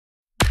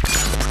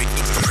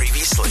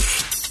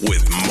Seriously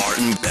with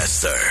Martin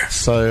Bester.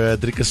 So,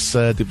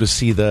 Dricus du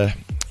Plessis, the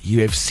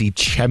UFC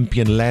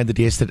champion, landed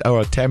yesterday.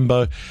 Oh,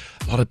 Tambo. A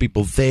lot of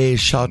people there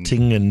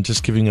shouting and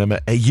just giving him a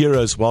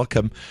hero's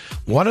welcome.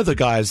 One of the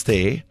guys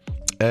there,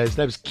 his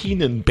name is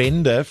Keenan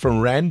Bender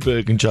from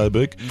Randburg in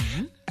Joburg.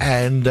 Mm-hmm.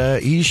 And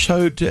he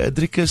showed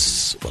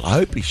Dricus, well, I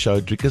hope he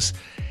showed Dricus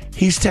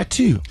his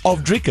tattoo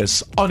of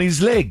Dricus on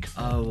his leg.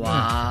 Oh,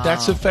 wow.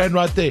 That's a fan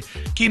right there.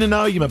 Keenan,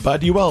 how are you, my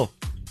bud? You well?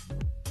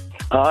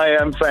 I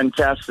am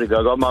fantastic.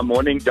 I got my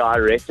morning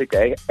diuretic,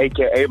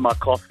 aka my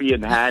coffee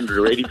in hand,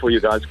 ready for you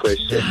guys'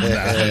 questions.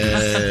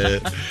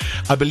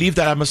 I believe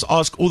that I must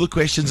ask all the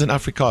questions in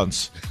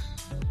Afrikaans.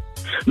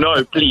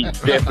 No, please,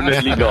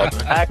 definitely not.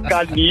 Ek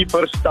kan nie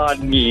verstaan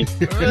nie.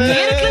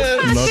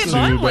 Not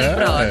too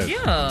bad.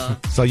 Yeah.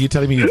 So you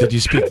telling me, did you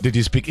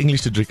speak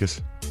English to Dricus?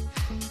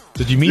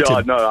 Did you meet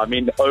him? No, I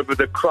mean, over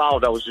the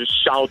crowd, I was just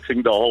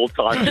shouting the whole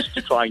time just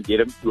to try and get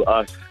him to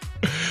us.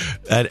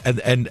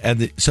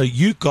 And so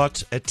you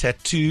got a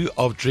tattoo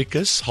of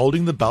Dricus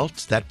holding the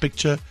belt, that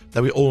picture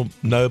that we all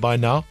know by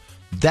now.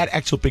 That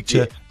actual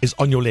picture is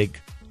on your leg.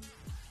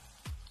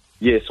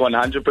 Yes,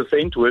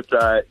 100% with,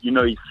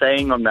 he's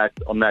saying on that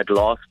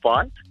last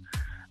fight,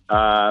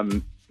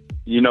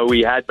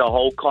 we had the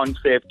whole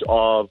concept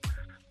of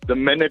the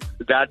minute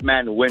that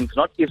man wins,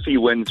 not if he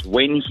wins,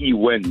 when he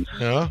wins,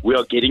 we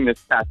are getting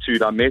this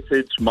tattooed. I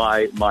messaged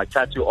my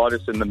tattoo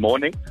artist in the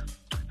morning,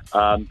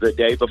 the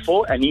day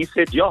before, and he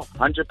said,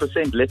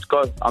 100%, let's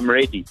go, I'm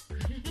ready.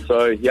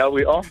 So here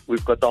we are,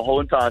 we've got the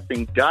whole entire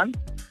thing done,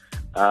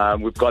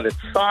 we've got it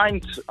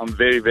signed. I'm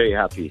very, very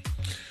happy.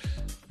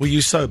 Were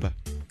you sober?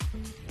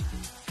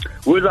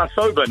 Was I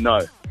sober? No.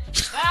 No.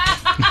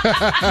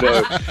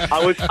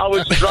 I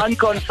was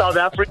drunk on South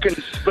African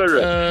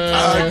spirit.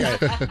 Okay.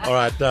 All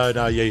right.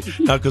 No,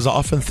 because I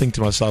often think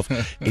to myself,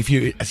 if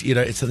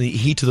it's in the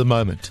heat of the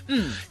moment,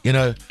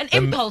 an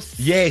impulse.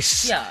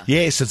 Yes,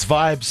 it's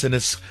vibes and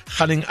it's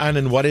cunning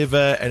and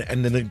whatever,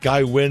 and then the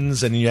guy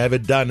wins and you have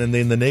it done, and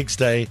then the next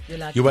day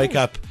you wake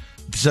up.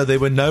 So there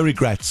were no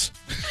regrets.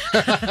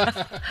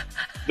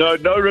 No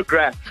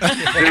regrets.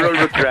 Zero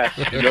regrets.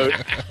 I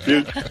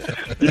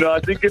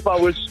think if I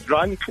was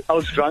drunk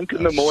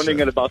in the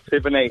morning at about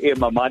 7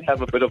 a.m., I might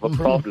have a bit of a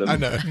problem. I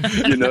know. So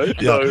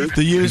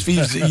the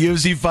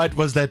UFC fight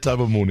was that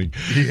time of morning.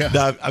 Yeah.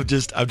 No, I'm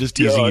just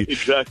teasing you.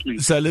 Exactly.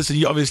 So listen,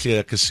 you're obviously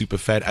like a super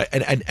fan,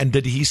 and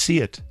did he see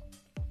it?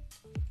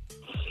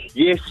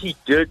 Yes, he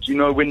did.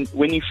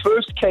 When he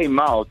first came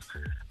out,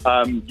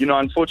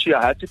 unfortunately,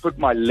 I had to put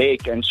my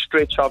leg and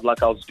stretch out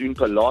like I was doing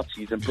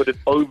Pilates and put it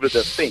over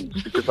the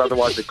fence because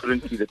otherwise I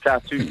couldn't see the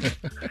tattoo.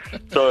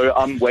 So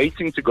I'm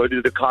waiting to go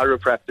to the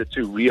chiropractor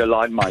to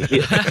realign my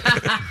hip.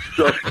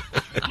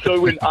 So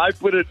when I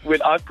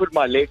put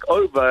my leg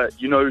over,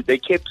 they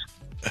kept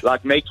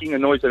like making a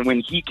noise, and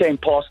when he came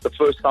past the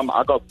first time,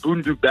 I got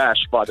bundu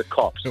bashed by the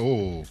cops.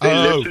 Oh. They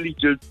literally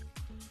just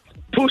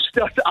pushed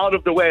us out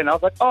of the way, and I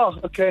was like, oh,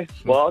 okay,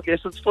 well, I guess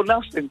it's for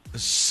nothing.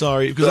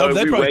 Sorry, because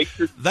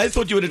they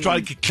thought you were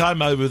trying to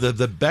climb over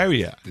the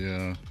barrier.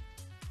 Yeah,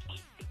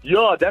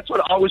 that's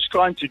what I was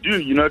trying to do.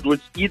 It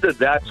was either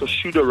that or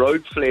shoot a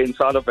road flare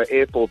inside of an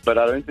airport, but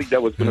I don't think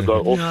that was going to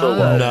go off so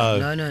well.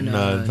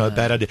 No,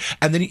 bad idea.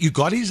 And then you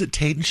got his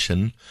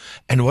attention,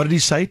 and what did he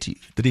say to you?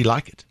 Did he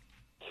like it?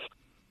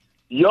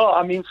 Yeah,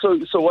 I mean, so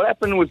what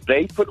happened was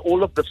they put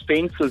all of the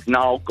fences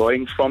now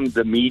going from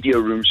the media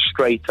room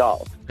straight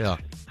out. Yeah.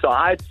 So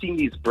I had seen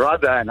his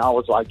brother, and I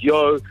was like,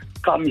 yo,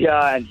 come here.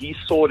 And he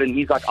saw it, and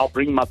he's like, I'll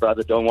bring my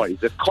brother, don't worry.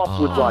 The cop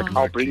was like,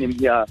 I'll bring him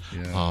here.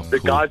 Yeah. The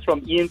guys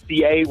from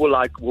ENCA were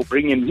like, we'll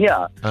bring him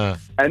here.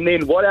 And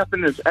then what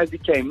happened is, as he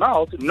came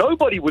out,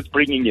 nobody was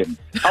bringing him.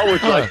 I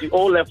was like, you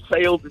all have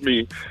failed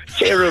me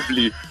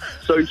terribly.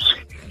 So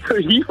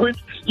he was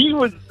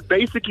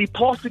basically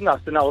passing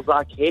us, and I was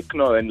like, heck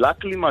no. And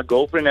luckily my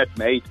girlfriend had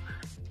made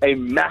a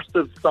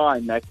massive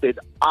sign that said,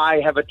 I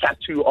have a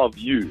tattoo of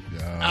you.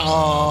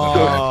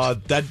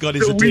 That got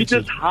his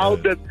attention.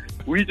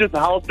 We just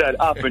held that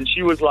up, and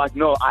she was like,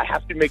 no, I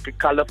have to make it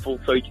colorful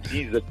so he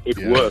sees it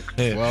works.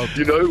 Yeah. Well,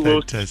 we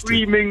were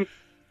screaming.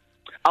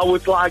 I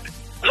was like,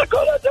 I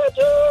got a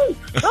tattoo!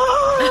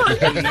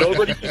 And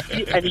nobody could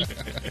see,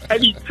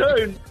 and he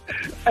turned,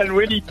 and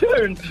when he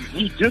turned,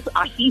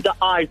 I see the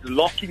eyes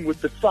locking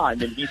with the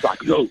sign, and he's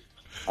like, no,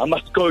 I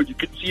must go. You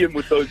could see him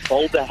with those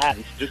boulder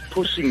hands just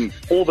pushing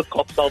all the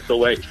cops out the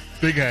way.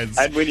 Big hands.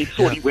 And when he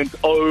saw it, he went,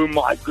 oh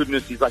my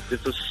goodness, he's like,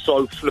 this is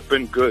so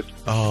flippin' good.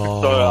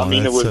 Oh, so, I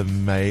mean, that's it was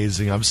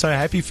amazing. I'm so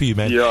happy for you,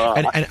 man. Yeah.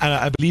 And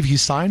I believe he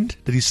signed.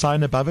 Did he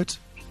sign above it?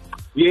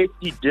 Yes,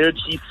 he did.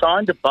 He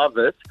signed above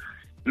it.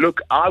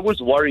 Look, I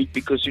was worried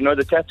because,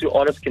 the tattoo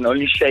artist can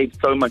only shave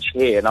so much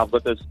hair, and I've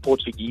got those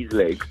Portuguese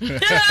legs.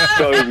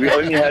 So we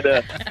only had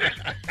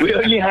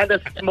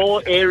a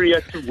small area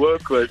to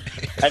work with.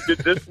 And did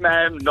this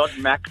man not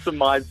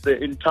maximize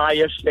the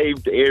entire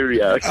shaved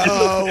area?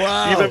 Oh,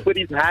 wow. Even with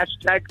his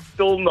hashtag,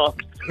 still not.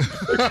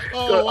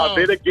 So I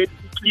better get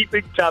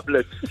sleeping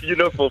tablet,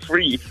 for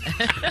free.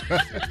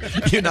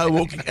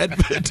 Walking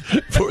advert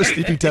for a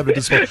sleeping tablet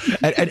as well.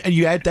 And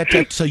you had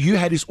that, so you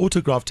had his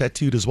autograph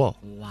tattooed as well.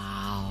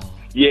 Wow.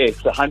 Yes,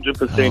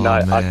 100%.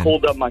 I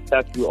called up my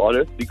tattoo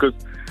artist because,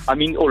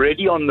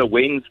 already on the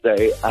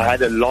Wednesday, I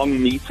had a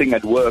long meeting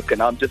at work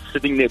and I'm just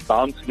sitting there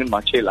bouncing in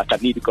my chair like, I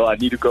need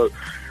to go.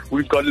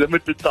 We've got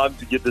limited time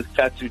to get this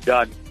tattoo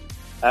done.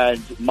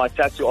 And my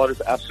tattoo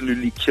artist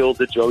absolutely killed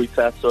the Joey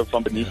tattoo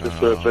from beneath the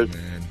surface.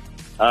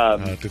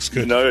 It looks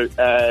good.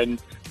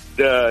 And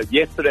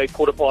yesterday,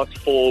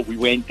 4:15, we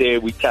went there,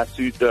 we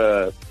tattooed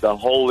the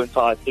whole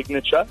entire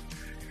signature.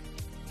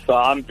 So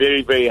I'm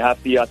very, very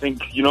happy. I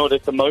think,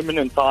 there's a moment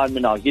in time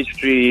in our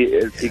history,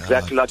 it's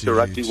exactly like the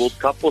Rugby World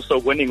Cup, also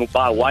winning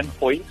by 1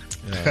 point.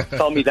 Yeah.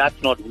 Tell me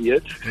that's not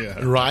weird. Yeah.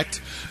 Right.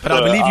 But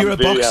I believe you're a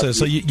boxer, happy.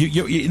 So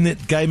you're in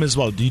that game as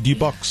well. Do you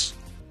box?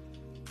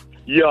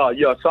 Yeah.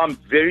 So I'm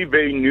very,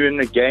 very new in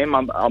the game.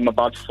 I'm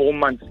about 4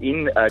 months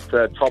in at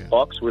Top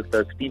Box with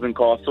Stephen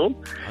Castle.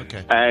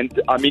 Okay. And,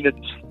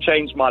 it's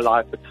changed my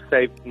life. It's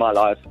saved my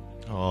life.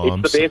 Oh,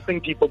 it's the best thing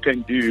people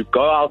can do.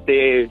 Go out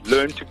there,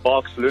 learn to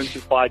box, learn to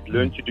fight,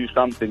 learn to do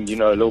something,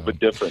 a little bit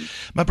different.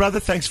 My brother,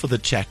 thanks for the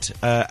chat.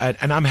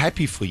 And I'm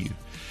happy for you.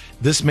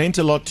 This meant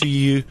a lot to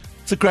you.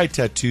 It's a great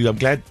tattoo. I'm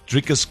glad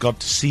Dricus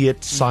got to see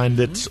it, signed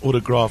it,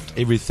 autographed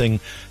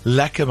everything.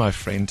 Lekker, my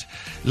friend.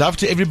 Love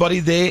to everybody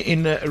there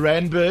in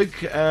Randburg,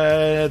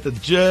 the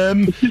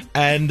gym.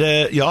 And,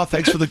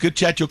 thanks for the good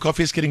chat. Your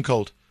coffee is getting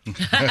cold.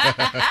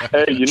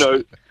 Hey,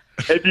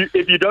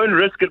 if you don't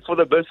risk it for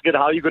the biscuit,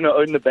 how are you going to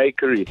own the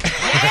bakery?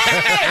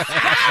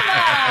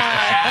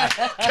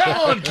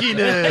 Come on,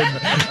 Keenan.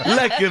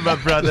 Lekker, my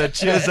brother.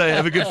 Cheers,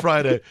 have a good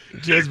Friday.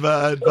 Cheers,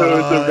 man.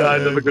 Bye.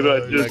 Guys, have a good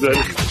one. Cheers,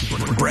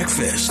 man.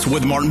 Breakfast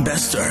with Martin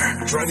Bester,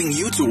 driving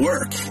you to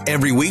work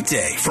every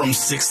weekday from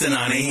 6 to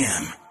 9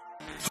 a.m.